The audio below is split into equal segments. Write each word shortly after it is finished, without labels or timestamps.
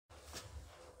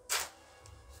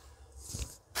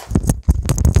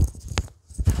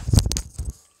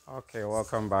Okay,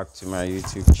 welcome back to my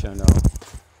YouTube channel.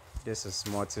 This is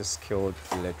multi-skilled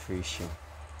electrician.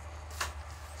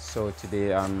 So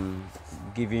today I'm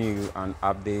giving you an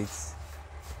update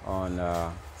on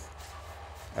a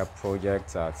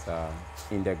project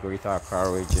in the Greater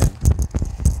Accra region,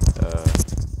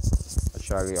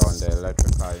 actually on the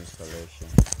electrical installation.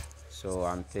 So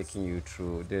I'm taking you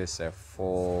through this a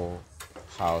full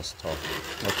house tour.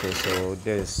 Okay, so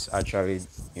this actually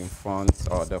in front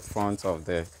or the front of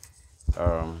the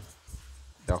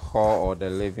hall or the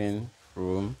living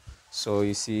room. So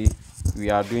you see, we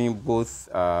are doing both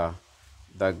the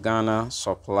Ghana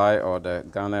supply or the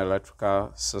Ghana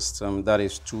electrical system, that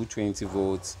is 220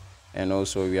 volts, and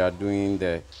also we are doing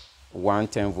the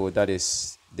 110 volt, that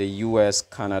is the US,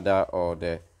 Canada, or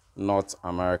the North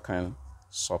American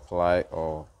supply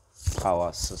or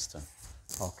power system.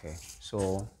 Okay,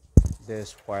 so this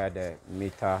is where the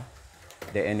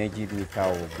energy meter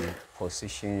will be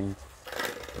positioned.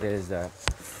 There's the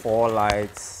 4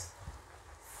 lights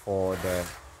for the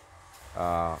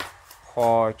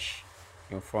porch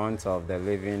in front of the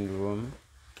living room.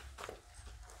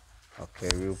 Okay,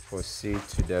 we'll proceed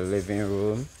to the living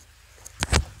room.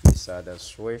 These are the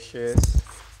switches.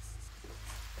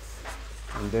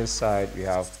 On this side, we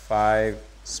have 5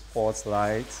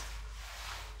 spotlights.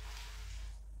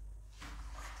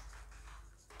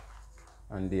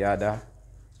 On the other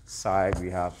side, we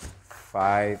have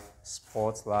 5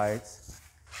 spotlights.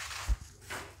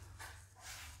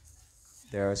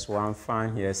 There's one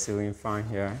fan here, ceiling fan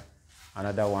here,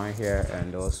 another one here,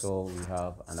 and also we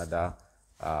have another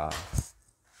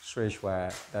switch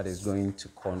wire that is going to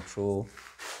control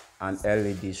an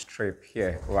LED strip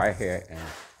here, right here, and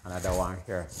another one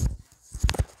here.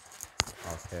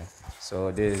 Okay,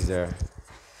 so this is the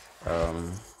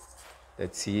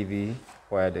TV,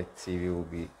 where the TV will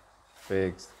be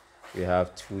fixed. We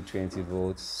have 220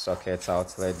 volts socket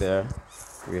outlet there.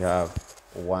 We have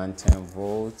 110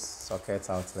 volts socket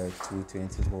outlet,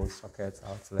 220 volts socket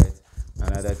outlet,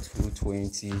 another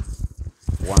 220,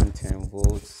 110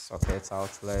 volts socket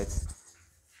outlet.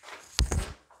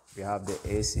 We have the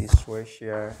AC switch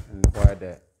here, and where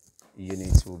the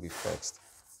units will be fixed.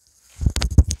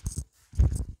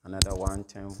 Another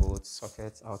 110 volts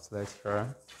socket outlet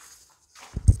here.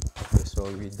 Okay, so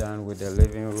we're done with the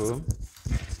living room.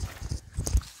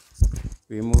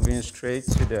 We're moving straight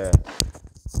to the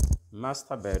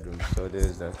master bedroom. So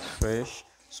there's the switch.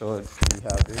 So we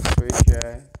have this switch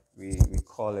here. We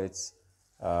call it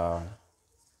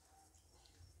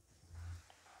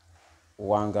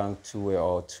one gang two-way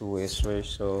or two-way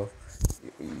switch. So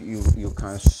you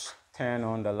can turn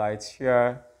on the lights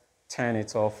here, turn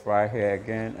it off right here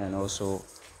again, and also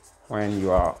when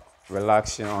you are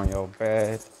relaxing on your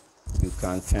bed, you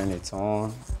can turn it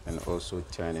on and also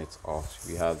turn it off.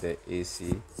 We have the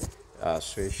AC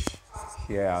switch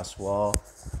here as well.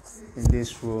 In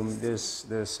this room, this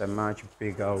is a much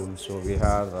bigger room, so we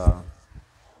have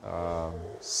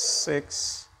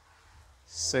six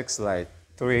lights,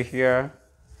 3 here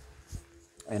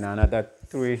and another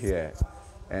 3 here,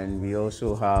 and we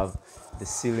also have the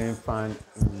ceiling fan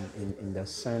in the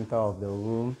center of the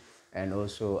room, and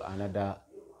also another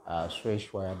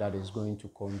switch wire that is going to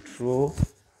control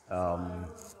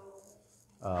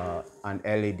an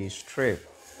LED strip.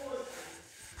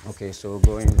 Okay, so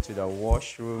going to the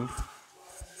washroom,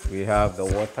 we have the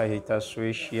water heater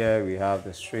switch here. We have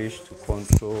the switch to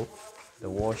control the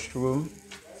washroom.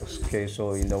 Okay,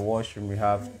 so in the washroom we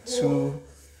have 2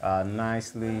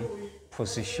 nicely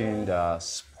positioned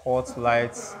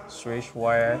spotlights switch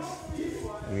wires.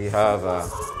 We have a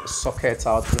socket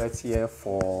outlet here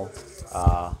for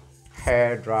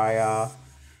hair dryer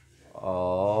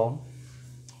or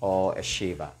a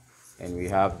shaver, and we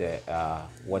have the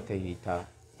water heater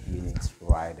units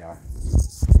right there.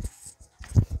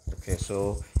 Okay,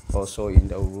 so also in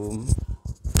the room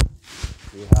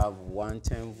we have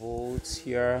 110 volts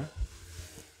here,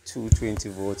 220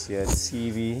 volts here,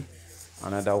 TV,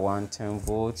 another 110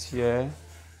 volts here,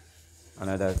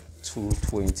 another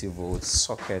 220 volts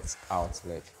socket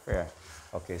outlet here.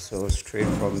 Okay, so straight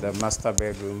from the master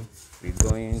bedroom, we're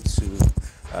going to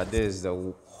this is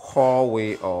the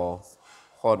hallway, or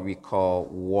what we call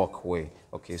walkway.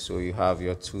 Okay, so you have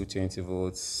your 220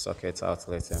 volts socket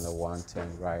outlet and the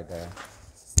 110 right there.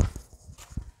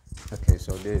 Okay,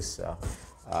 so this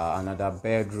another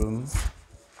bedroom.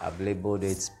 I've labeled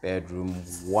it bedroom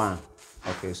 1.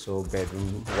 Okay, so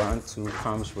bedroom 1 too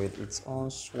comes with its own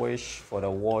switch for the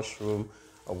washroom,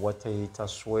 a water heater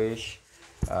switch,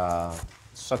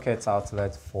 socket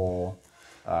outlet for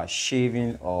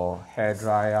shaving or hair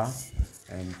dryer,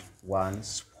 and 1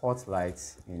 spotlight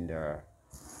in the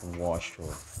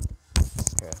washroom.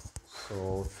 Okay,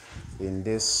 so in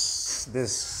this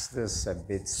a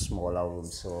bit smaller room,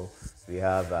 so we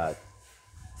have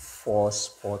 4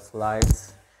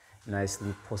 spotlights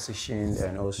nicely positioned,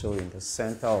 and also in the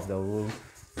center of the room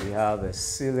we have a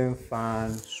ceiling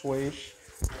fan switch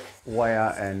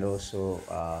wire, and also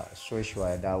switch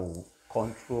wire that will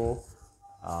control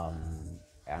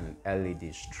an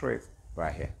LED strip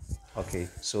right here. Okay,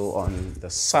 so on the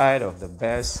side of the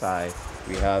bed side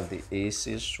we have the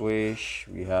AC switch,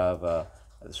 we have a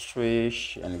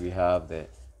switch, and we have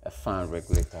a fan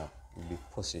regulator will be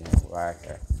positioned right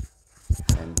here.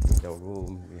 And in the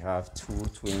room we have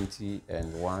 220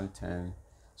 and 110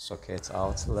 socket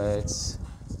outlets,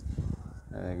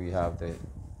 and we have the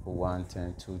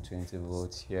 110 220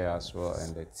 volts here as well,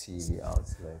 and the TV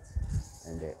outlet,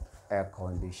 and the air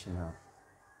conditioner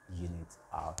unit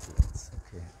outlets.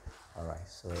 Okay, all right,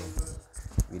 so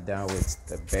we're done with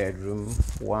the bedroom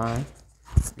one.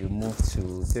 We move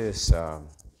to this a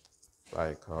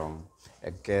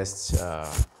guest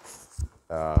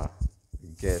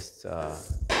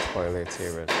toilet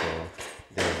area. So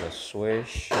there's a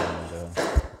switch, and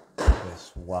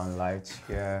there's one light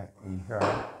here in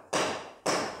here.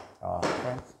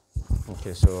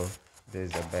 Okay, so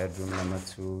there's the bedroom number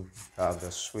 2. You have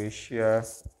the switch here.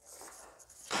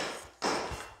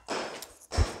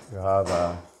 You have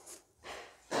a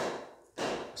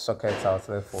socket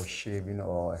outlet for shaving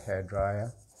or a hair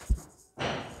dryer. You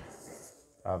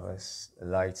have a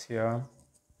light here.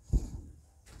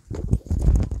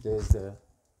 There's the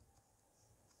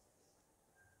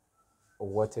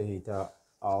water heater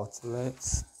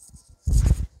outlet.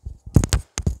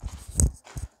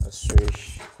 A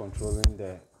switch controlling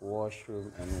the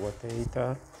washroom and water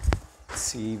heater.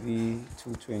 TV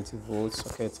 220 volts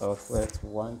socket outlet,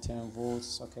 110 volts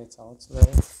socket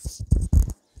outlet,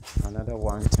 another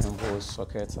 110 volts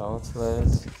socket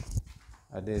outlet.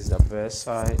 This is the bed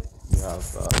side. You have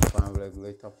fan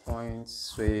regulator point,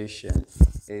 switch, and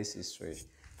AC switch,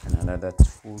 and another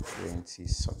 220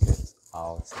 socket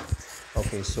outlet.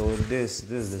 Okay, so this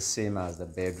is the same as the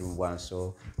bedroom one.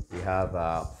 So we have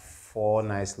 4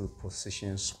 nicely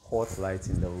positioned spotlights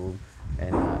in the room,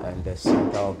 and in the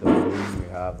center of the room we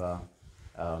have a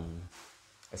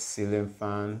ceiling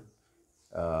fan,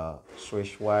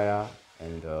 switch wire,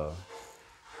 and a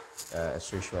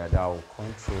switch wire that will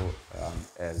control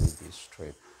LED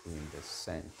strip in the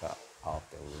center of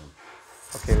the room.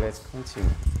 Okay, let's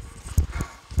continue.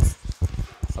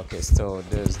 Okay, so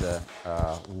there's the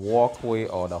walkway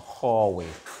or the hallway.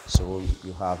 So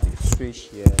you have the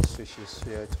switches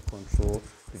here to control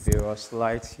the various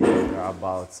lights here. There are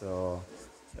about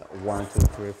 1, 2,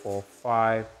 3, 4,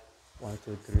 5, 1,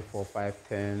 2, 3, 4, 5,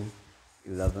 10,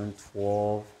 11,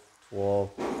 12,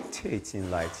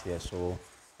 13 lights here. So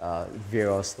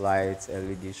various lights,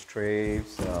 LED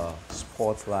strips,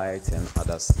 spotlights, and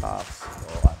other stuff,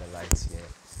 or other lights here.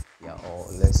 Yeah, or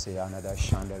let's say another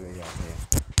chandelier here.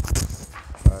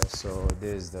 So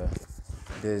there's the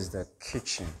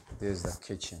kitchen.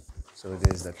 So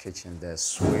there's the kitchen. There's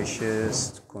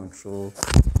switches to control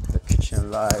the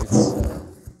kitchen lights.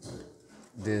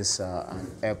 There's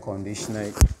an air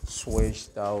conditioner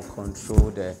switch that will control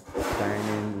the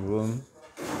dining room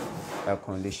air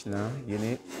conditioner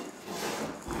unit.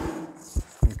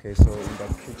 Okay, so in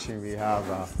the kitchen we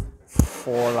have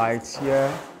 4 lights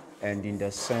here, and in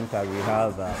the center we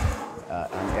have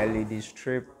an LED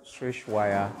strip, switch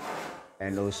wire,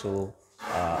 and also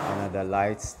another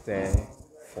light there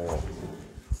for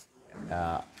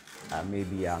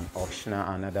maybe an optional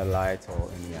another light or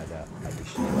any other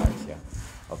additional light here.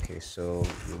 Okay, so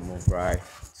we move right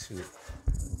to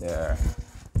the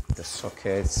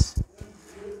sockets.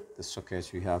 The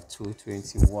sockets, we have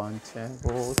 220 110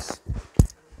 volts.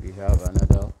 We have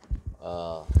another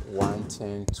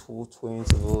 110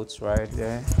 220 volts right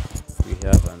there. We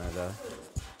have another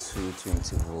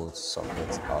 220 volts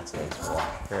socket outlet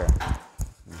right here.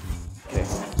 Okay,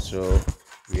 so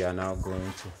we are now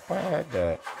going to fire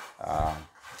the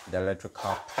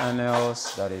electrical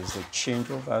panels. That is the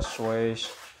changeover switch,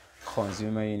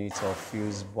 consumer unit or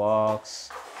fuse box,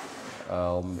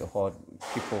 what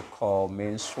people call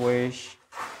main switch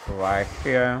right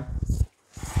here,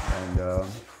 and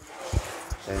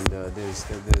there's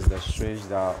the switch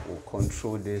that will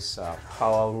control this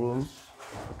power room.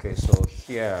 Okay, so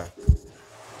here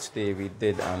today we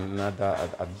did another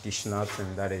additional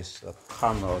thing, that is a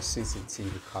camera,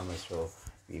 CCTV camera. So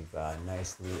we've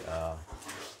nicely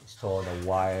installed the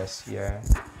wires here.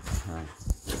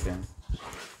 Okay,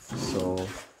 so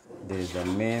there's the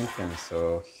main thing.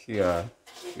 So here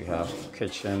we have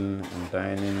kitchen and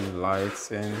dining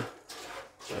lighting,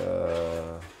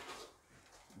 uh,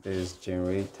 this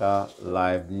generator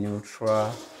live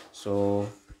neutral. So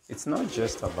it's not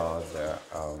just about the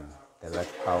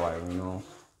light power,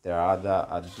 there are other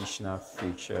additional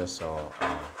features or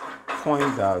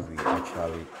points that we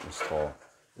actually install,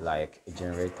 like a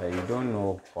generator. You don't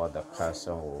know what the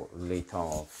person will later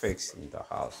on fix in the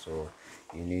house, so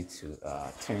you need to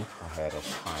think ahead of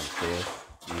time. So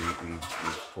we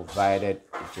provided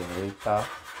a generator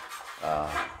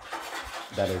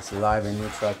that is live and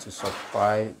neutral to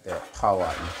supply the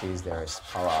power in case there is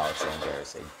power out and there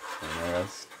is a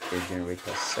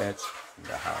generator set in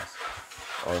the house.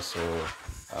 Also,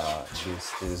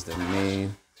 this is the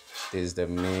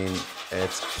main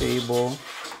earth cable.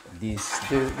 This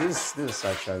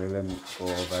actually, let me go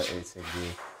over it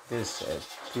again. This is a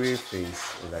three-phase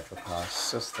electrical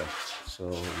system. So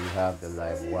we have the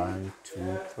live 1,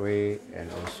 2, 3,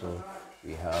 and also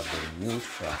we have the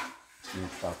neutral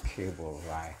cable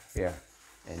right here.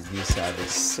 And these are the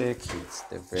circuits,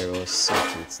 the various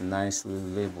circuits, nicely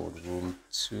labeled. Room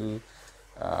 2,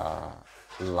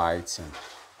 lighting,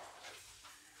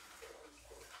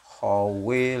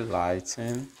 hallway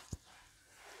lighting,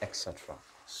 etc.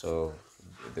 So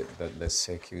the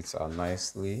circuits are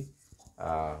nicely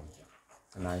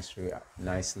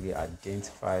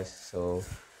identified, so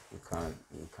you can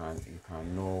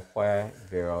know where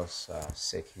various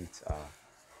circuits are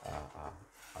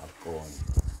going.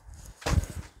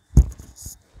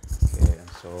 Okay, and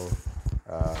so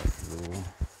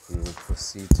we will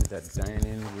proceed to the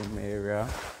dining room area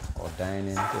or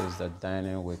dining. Here's the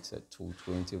dining with a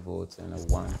 220 volts and a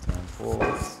 110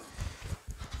 volts.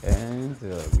 And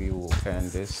we will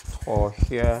end this tour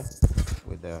here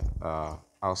with the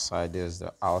outside. There's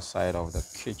the outside of the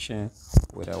kitchen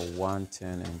with a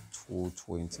 110 and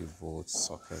 220 volt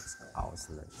socket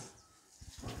outlet.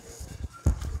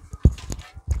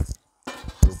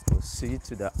 We'll proceed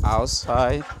to the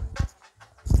outside.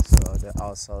 So the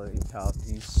outside, we have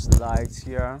these lights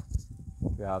here.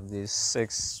 We have these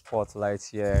 6 spotlights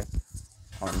here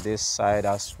on this side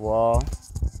as well.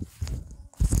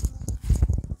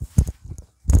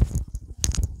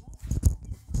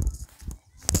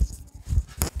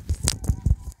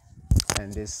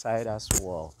 And this side as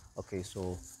well. Okay,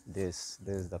 so this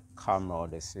is the camera or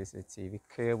the CCTV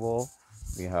cable.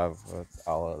 We have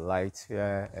our lights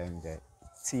here and the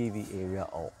TV area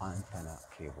or antenna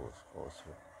cables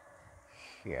also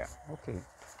here. Okay,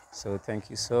 so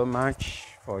thank you so much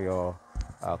for your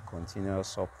continuous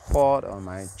support on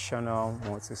my channel,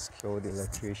 Multi-Skilled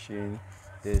Electrician.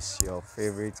 This is your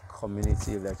favorite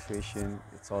community electrician.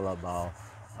 It's all about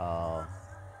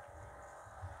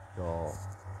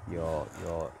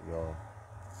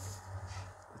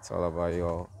it's all about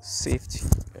your safety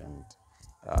and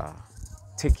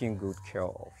taking good care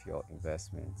of your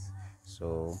investments.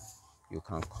 So you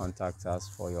can contact us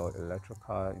for your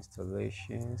electrical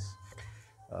installations.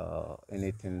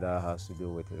 Anything that has to do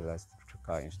with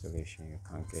electrical installation, you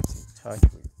can get in touch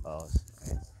with us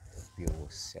and we will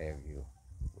serve you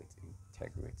with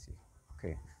integrity.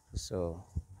 Okay, so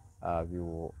we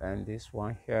will end this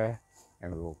one here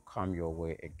and we will come your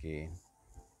way again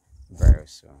very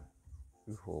soon.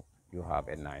 We hope you have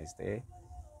a nice day.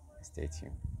 Stay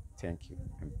tuned. Thank you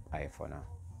and bye for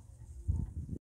now.